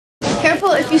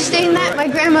Careful, if you stay in that, my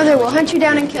grandmother will hunt you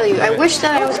down and kill you. I wish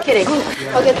that I was kidding.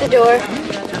 I'll get the door.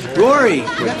 Rory!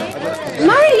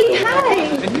 Marty, hi!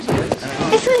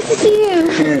 It's nice to see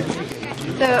you.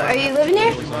 So, are you living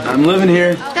here? I'm living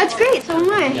here. That's great, so am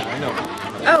I.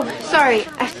 Oh, sorry,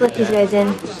 I have to let these guys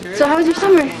in. So how was your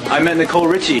summer? I met Nicole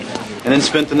Richie and then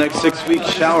spent the next 6 weeks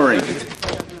showering.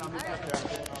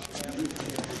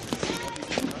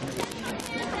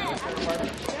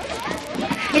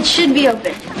 It should be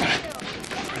open.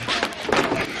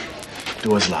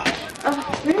 Door's locked.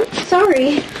 Oh, really?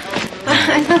 Sorry.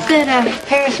 I thought that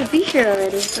Paris would be here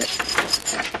already, but...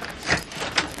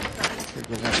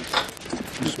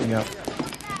 Swing up.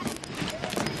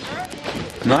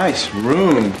 Nice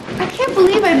room. I can't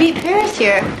believe I beat Paris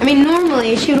here. I mean,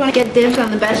 normally she would want to get dibs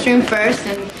on the best room first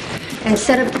and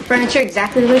set up the furniture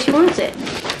exactly the way she wants it.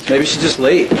 Maybe she's just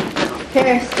late.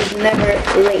 Paris is never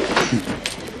late.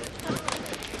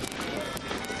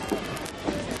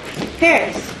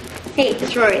 Paris. Hey,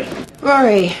 it's Rory.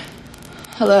 Rory.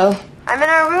 Hello. I'm in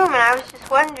our room and I was just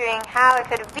wondering how I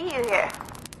could have beat you here.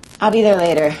 I'll be there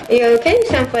later. Are you okay? You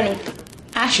sound funny.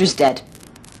 Asher's dead.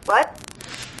 What?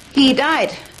 He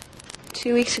died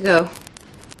 2 weeks ago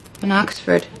in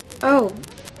Oxford. Oh,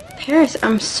 Paris,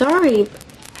 I'm sorry.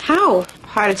 How?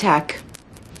 Heart attack.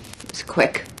 It was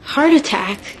quick. Heart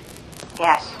attack?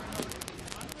 Yes.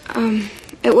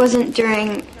 It wasn't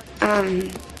during,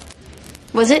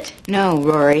 was it? No,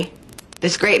 Rory.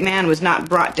 This great man was not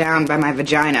brought down by my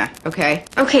vagina, okay?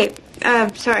 Okay,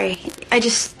 sorry.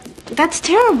 That's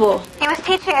terrible. He was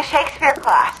teaching a Shakespeare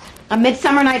class. A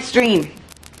Midsummer Night's Dream.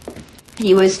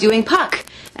 He was doing Puck,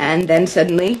 and then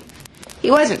suddenly he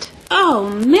wasn't. Oh,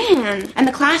 man. And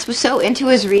the class was so into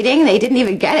his reading, they didn't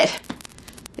even get it.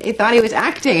 They thought he was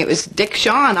acting. It was Dick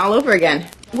Shawn all over again.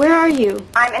 Where are you?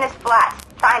 I'm in his flat,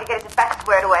 trying to get his effects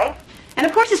squared away. And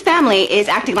of course his family is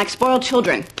acting like spoiled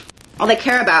children. All they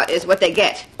care about is what they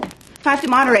get. If I have to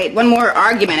moderate one more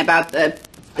argument about the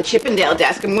Chippendale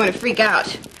desk, I'm going to freak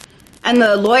out. And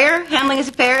the lawyer handling his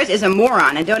affairs is a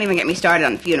moron, and don't even get me started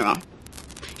on the funeral.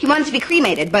 He wanted to be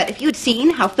cremated, but if you'd seen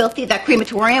how filthy that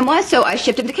crematorium was, so I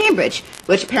shipped him to Cambridge,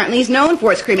 which apparently is known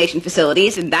for its cremation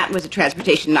facilities, and that was a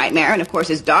transportation nightmare, and of course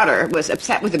his daughter was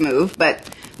upset with the move, but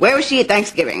where was she at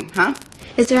Thanksgiving, huh?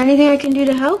 Is there anything I can do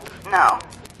to help? No.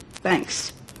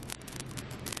 Thanks.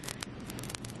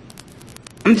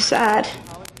 I'm sad.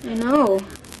 I know.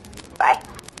 Bye.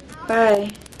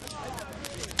 Bye.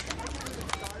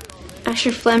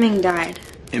 Asher Fleming died.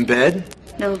 In bed?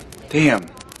 No. Damn,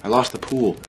 I lost the pool.